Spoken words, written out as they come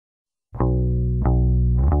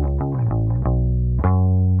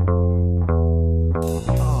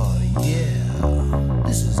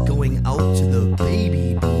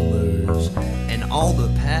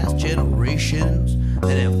corporations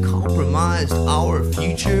that have compromised our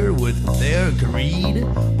future with their greed.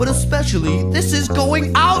 But especially, this is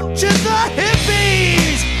going out to the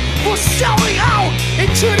hippies for selling out and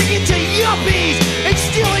turning into yuppies and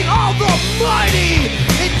stealing all the money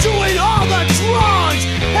and doing all the drugs,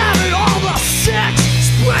 having all the sex,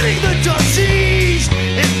 spreading the disease,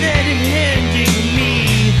 and then handing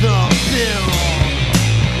me the bill.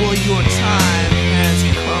 Well, your time has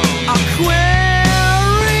come. Aquarius!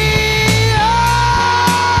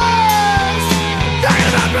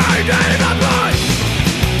 Taking the brain, taking the brain!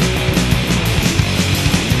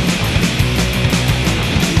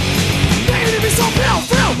 Taking it to be so pale,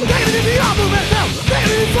 taking it to be all movement, taking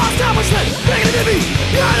it to be false establishment, taking it to be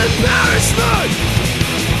an embarrassment!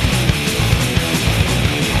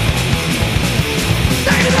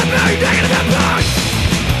 Taking it to the brain, taking it to the brain!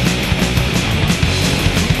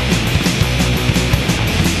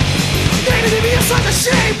 Negative is such a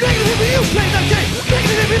shame. Negative you play the game.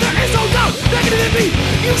 Negative there is no doubt. Negative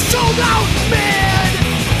you sold out, man.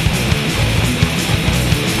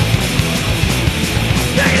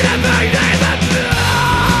 Negative negative.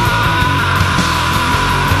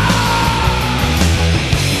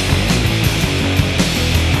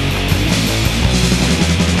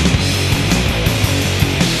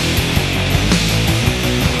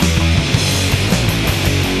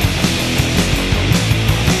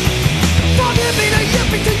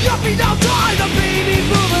 Yuppie, now die, the baby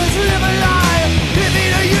boomers live a lie.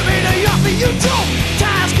 Hippie, you don't.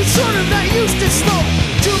 Ties concerning that used to smoke.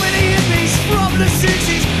 Too many hippies from the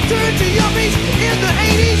 60s turned to yuppies in the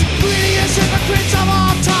 80s. Greediest hypocrites of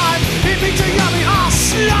all time. Hippie to yuppie, all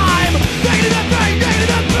slime. Negative brain,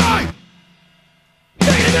 negative brain.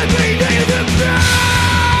 Negative brain, negative brain. Negative,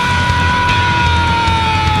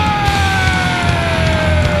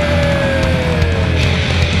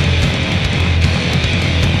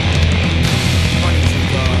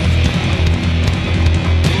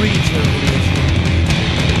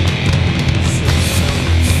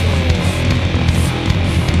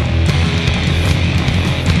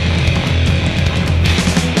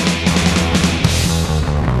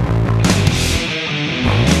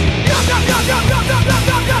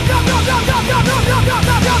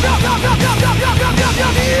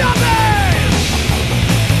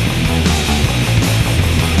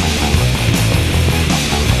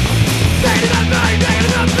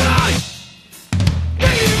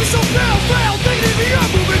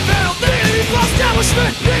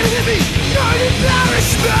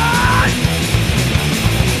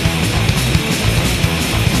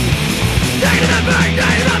 negative,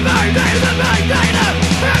 negative.